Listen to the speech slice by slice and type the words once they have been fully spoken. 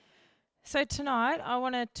So tonight I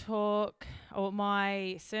want to talk, or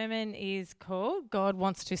my sermon is called God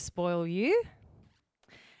Wants to Spoil You.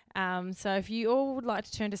 So if you all would like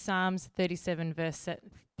to turn to Psalms 37 verse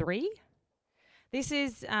 3. This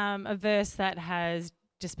is a verse that has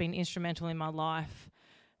just been instrumental in my life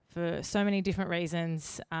for so many different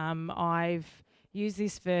reasons. I've used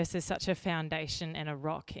this verse as such a foundation and a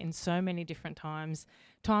rock in so many different times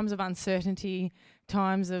of uncertainty,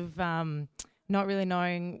 times of not really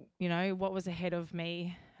knowing, what was ahead of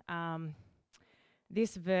me.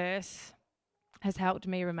 This verse has helped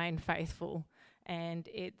me remain faithful, and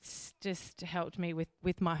it's just helped me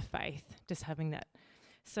with my faith, just having that.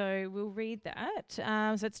 So we'll read that.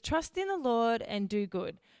 So it's trust in the Lord and do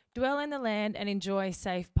good. Dwell in the land and enjoy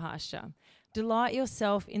safe pasture. Delight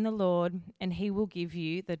yourself in the Lord, and he will give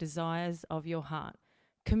you the desires of your heart.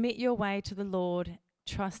 Commit your way to the Lord,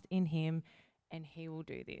 trust in him, and he will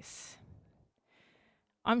do this.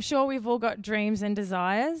 I'm sure we've all got dreams and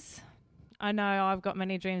desires. I know I've got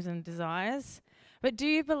many dreams and desires. But do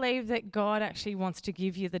you believe that God actually wants to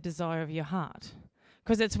give you the desire of your heart?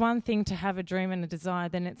 Because it's one thing to have a dream and a desire,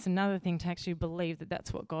 then it's another thing to actually believe that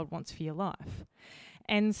that's what God wants for your life.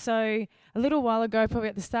 And so a little while ago, probably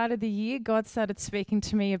at the start of the year, God started speaking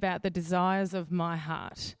to me about the desires of my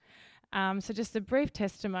heart. So just a brief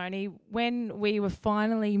testimony. When we were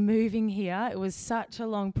finally moving here, it was such a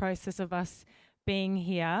long process of us being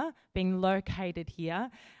here, being located here.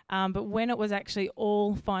 But when it was actually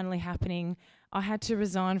all finally happening, I had to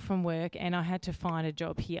resign from work and I had to find a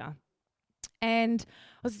job here. And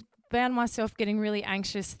I found myself getting really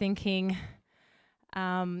anxious, thinking,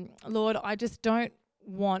 Lord, I just don't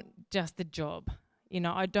want just a job.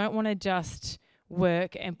 I don't want to just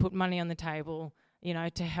work and put money on the table,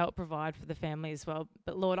 to help provide for the family as well.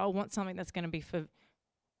 But Lord, I want something that's going to be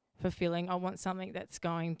fulfilling. I want something that's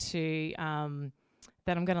going to,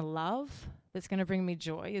 that I'm going to love, that's going to bring me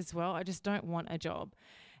joy as well. I just don't want a job.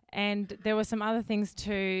 And there were some other things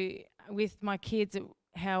too with my kids,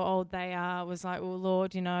 how old they are. I was like, well,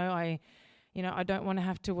 Lord, I don't want to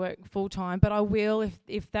have to work full time, but I will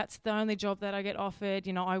if that's the only job that I get offered.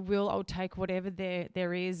 I'll take whatever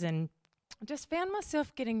there is. And I just found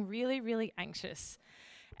myself getting really, really anxious.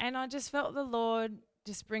 And I just felt the Lord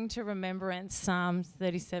just bring to remembrance Psalms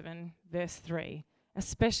 37 verse 3,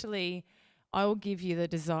 especially I will give you the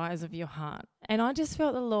desires of your heart. And I just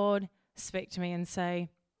felt the Lord speak to me and say,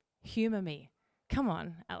 humour me. Come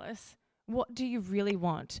on, Alice. What do you really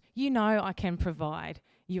want? I can provide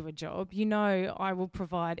you a job. I will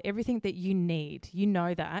provide everything that you need. You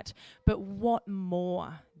know that. But what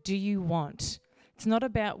more do you want? It's not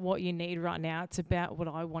about what you need right now. It's about what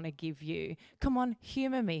I want to give you. Come on,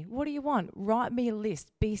 humour me. What do you want? Write me a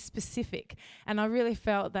list. Be specific. And I really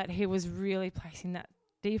felt that he was really placing that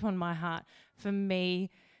deep on my heart for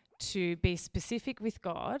me to be specific with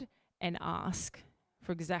God and ask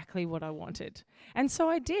for exactly what I wanted. And so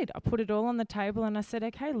I did. I put it all on the table and I said,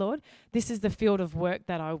 okay, Lord, this is the field of work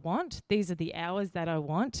that I want. These are the hours that I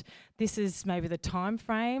want. This is maybe the time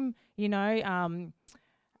frame,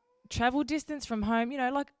 travel distance from home,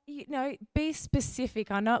 be specific.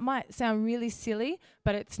 I know it might sound really silly,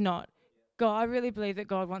 but it's not. I really believe that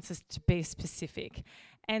God wants us to be specific.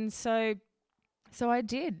 And so I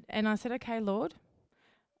did. And I said, okay, Lord,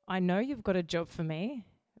 I know you've got a job for me,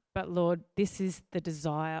 but Lord, this is the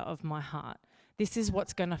desire of my heart. This is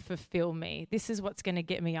what's going to fulfill me. This is what's going to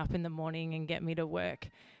get me up in the morning and get me to work.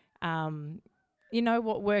 You know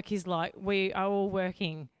what work is like. We are all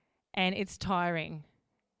working and it's tiring,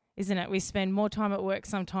 isn't it? We spend more time at work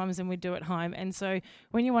sometimes than we do at home. And so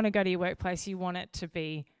when you want to go to your workplace, you want it to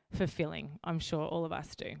be fulfilling. I'm sure all of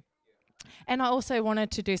us do. And I also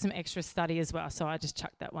wanted to do some extra study as well, so I just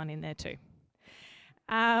chucked that one in there too.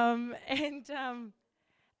 And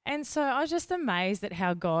so I was just amazed at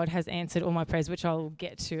how God has answered all my prayers, which I'll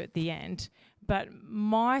get to at the end. But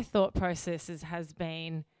my thought processes has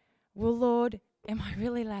been, well, Lord, am I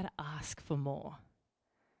really allowed to ask for more?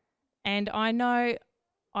 And I know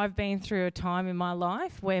I've been through a time in my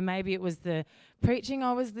life where maybe it was the preaching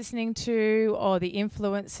I was listening to or the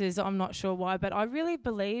influences, I'm not sure why, but I really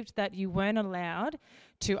believed that you weren't allowed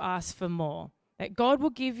to ask for more. That God will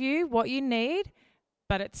give you what you need,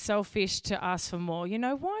 but it's selfish to ask for more.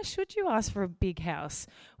 Why should you ask for a big house?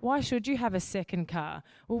 Why should you have a second car?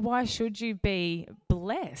 Well, why should you be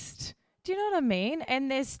blessed? Do you know what I mean? And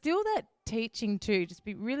there's still that teaching too. Just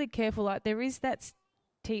be really careful. Like there is that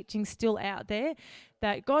teaching still out there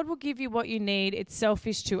that God will give you what you need. It's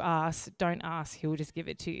selfish to ask. Don't ask. He'll just give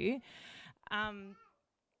it to you. And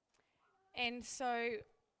so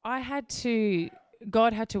God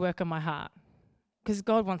had to work on my heart because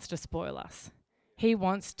God wants to spoil us. He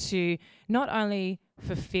wants to not only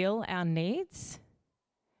fulfill our needs,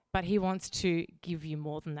 but he wants to give you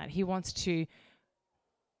more than that. He wants to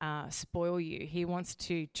spoil you. He wants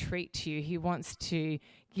to treat you. He wants to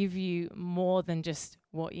give you more than just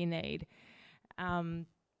what you need. And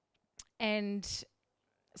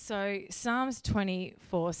so Psalms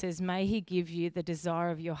 24 says, may he give you the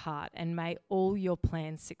desire of your heart and may all your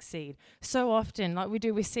plans succeed. So often, like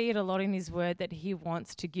we see it a lot in his word that he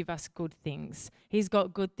wants to give us good things. He's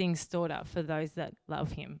got good things stored up for those that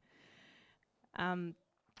love him.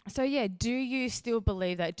 Do you still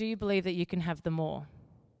believe that? Do you believe that you can have the more?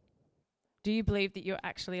 Do you believe that you're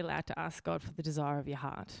actually allowed to ask God for the desire of your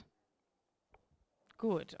heart?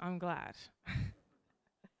 Good, I'm glad.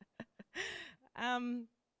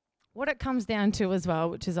 What it comes down to as well,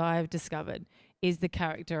 which as I have discovered, is the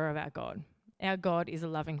character of our God. Our God is a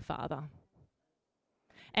loving Father.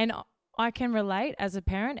 And I can relate as a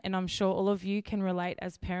parent, and I'm sure all of you can relate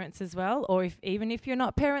as parents as well, or even if you're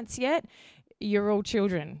not parents yet, you're all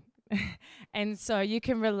children. And so you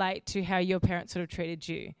can relate to how your parents sort of treated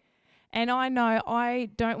you. And I know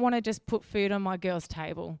I don't want to just put food on my girls'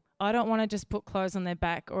 table. I don't want to just put clothes on their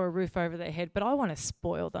back or a roof over their head, but I want to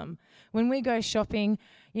spoil them. When we go shopping,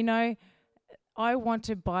 I want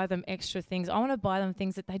to buy them extra things. I want to buy them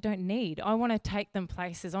things that they don't need. I want to take them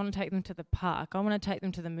places. I want to take them to the park. I want to take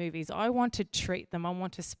them to the movies. I want to treat them. I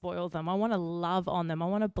want to spoil them. I want to love on them. I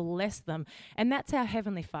want to bless them. And that's our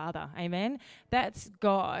Heavenly Father. Amen? That's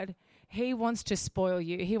God. He wants to spoil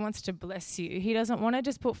you. He wants to bless you. He doesn't want to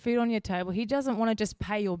just put food on your table. He doesn't want to just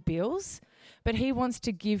pay your bills, but he wants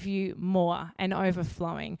to give you more and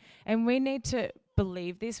overflowing. And we need to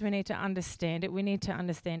believe this. We need to understand it. We need to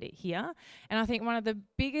understand it here. And I think one of the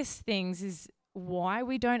biggest things is why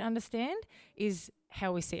we don't understand is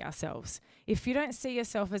how we see ourselves. If you don't see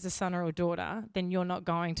yourself as a son or a daughter, then you're not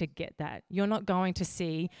going to get that. You're not going to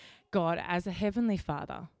see God as a heavenly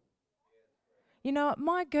Father. You know,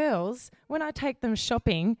 my girls, when I take them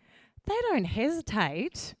shopping, they don't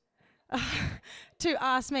hesitate to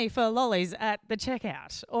ask me for lollies at the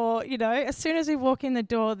checkout. Or, as soon as we walk in the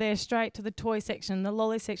door, they're straight to the toy section, the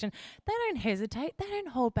lolly section. They don't hesitate. They don't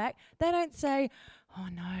hold back. They don't say, oh,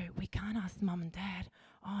 no, we can't ask mum and dad.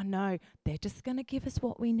 Oh, no, they're just going to give us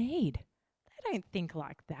what we need. They don't think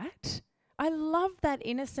like that. I love that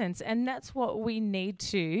innocence, and that's what we need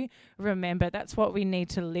to remember. That's what we need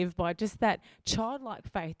to live by, just that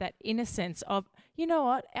childlike faith, that innocence of, you know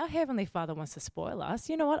what, our Heavenly Father wants to spoil us.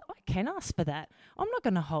 You know what, I can ask for that. I'm not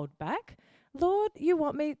going to hold back. Lord, you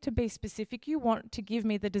want me to be specific. You want to give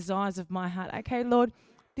me the desires of my heart. Okay, Lord,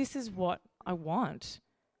 this is what I want.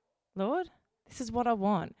 Lord, this is what I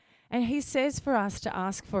want. And he says for us to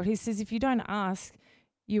ask for it. He says if you don't ask,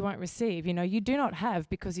 you won't receive. You do not have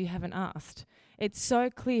because you haven't asked. It's so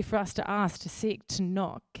clear for us to ask, to seek, to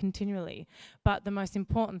knock continually. But the most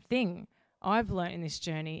important thing I've learned in this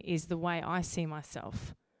journey is the way I see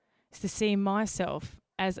myself. It's to see myself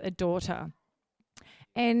as a daughter.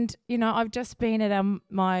 And, I've just been at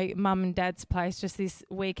my mum and dad's place just this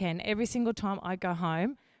weekend. Every single time I go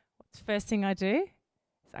home, what's the first thing I do?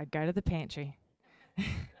 Is I go to the pantry.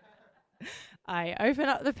 I open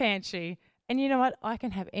up the pantry. And you know what? I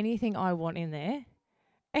can have anything I want in there.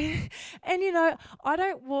 And I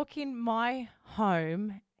don't walk in my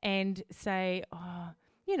home and say,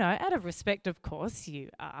 out of respect, of course, you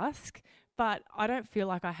ask, but I don't feel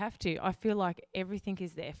like I have to. I feel like everything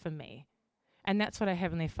is there for me. And that's what our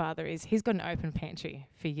Heavenly Father is. He's got an open pantry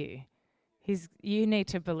for you. You need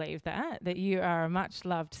to believe that you are a much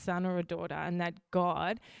loved son or a daughter, and that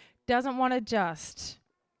God doesn't want to just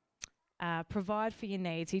provide for your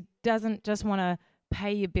needs. He doesn't just want to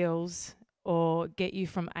pay your bills or get you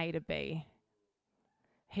from A to B.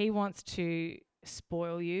 He wants to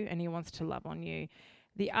spoil you and he wants to love on you.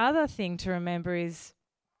 The other thing to remember is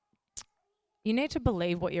you need to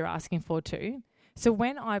believe what you're asking for too. So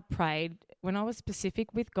when I prayed, when I was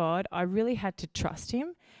specific with God, I really had to trust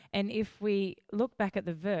him. And if we look back at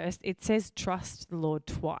the verse, it says trust the Lord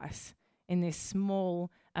twice in this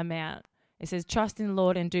small amount. It says, trust in the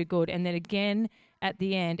Lord and do good. And then again, at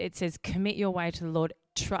the end, it says, commit your way to the Lord,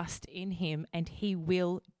 trust in him, and he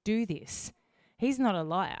will do this. He's not a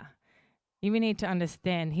liar. You need to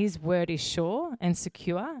understand his word is sure and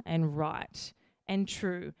secure and right and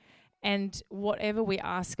true. And whatever we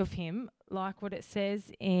ask of him, like what it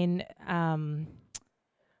says in, where am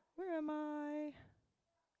I?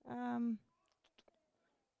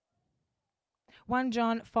 1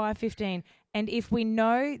 John 5:15. And if we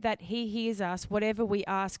know that he hears us, whatever we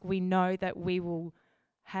ask, we know that we will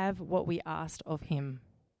have what we asked of him.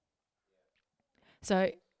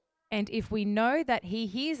 So And if we know that he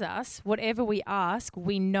hears us, whatever we ask,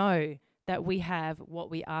 we know that we have what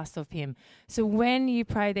we asked of him. So when you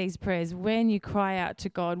pray these prayers, when you cry out to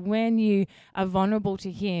God, when you are vulnerable to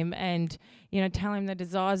him and, tell him the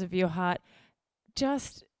desires of your heart,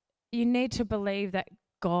 just, you need to believe that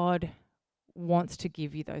God wants to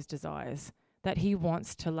give you those desires, that he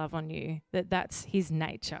wants to love on you, that's his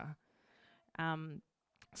nature.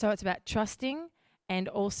 So it's about trusting, and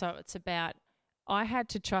also it's about, I had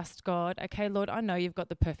to trust God. Okay, Lord, I know you've got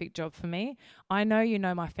the perfect job for me. I know you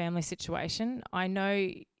know my family situation. I know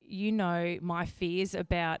you know my fears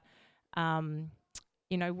about,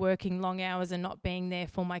 working long hours and not being there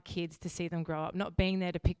for my kids to see them grow up, not being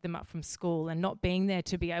there to pick them up from school, and not being there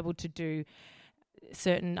to be able to do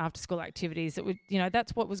certain after-school activities. That would,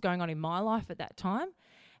 that's what was going on in my life at that time.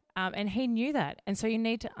 And he knew that. And so you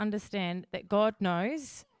need to understand that God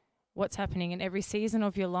knows what's happening in every season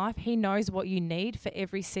of your life. He knows what you need for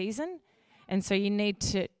every season. And so you need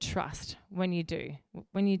to trust when you do.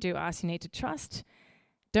 When you do ask, you need to trust.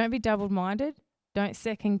 Don't be double-minded. Don't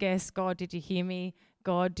second guess, God, did you hear me?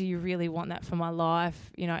 God, do you really want that for my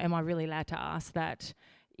life? Am I really allowed to ask that?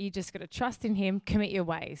 You just got to trust in him, commit your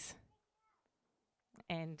ways.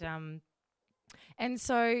 And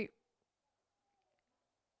so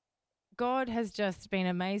God has just been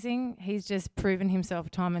amazing. He's just proven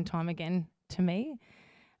himself time and time again to me.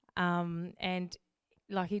 And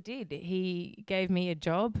like he did, he gave me a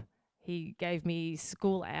job. He gave me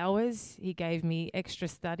school hours. He gave me extra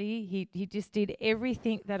study. He just did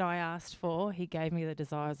everything that I asked for. He gave me the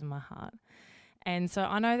desires of my heart. And so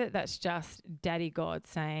I know that that's just Daddy God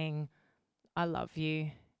saying, I love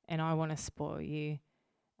you and I want to spoil you.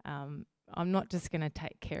 I'm not just going to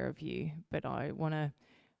take care of you, but I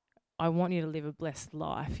want you to live a blessed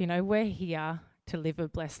life. We're here to live a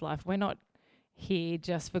blessed life. We're not here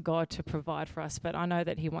just for God to provide for us, but I know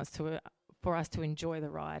that he wants for us to enjoy the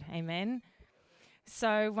ride. Amen.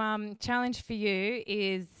 So challenge for you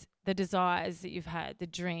is the desires that you've had, the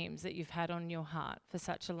dreams that you've had on your heart for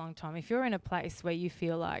such a long time. If you're in a place where you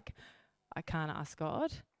feel like, I can't ask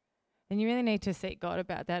God, then you really need to seek God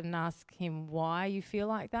about that and ask him why you feel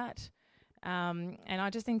like that. And I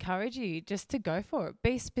just encourage you just to go for it.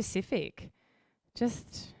 Be specific.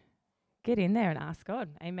 Just get in there and ask God.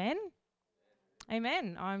 Amen?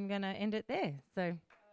 Amen. I'm going to end it there. So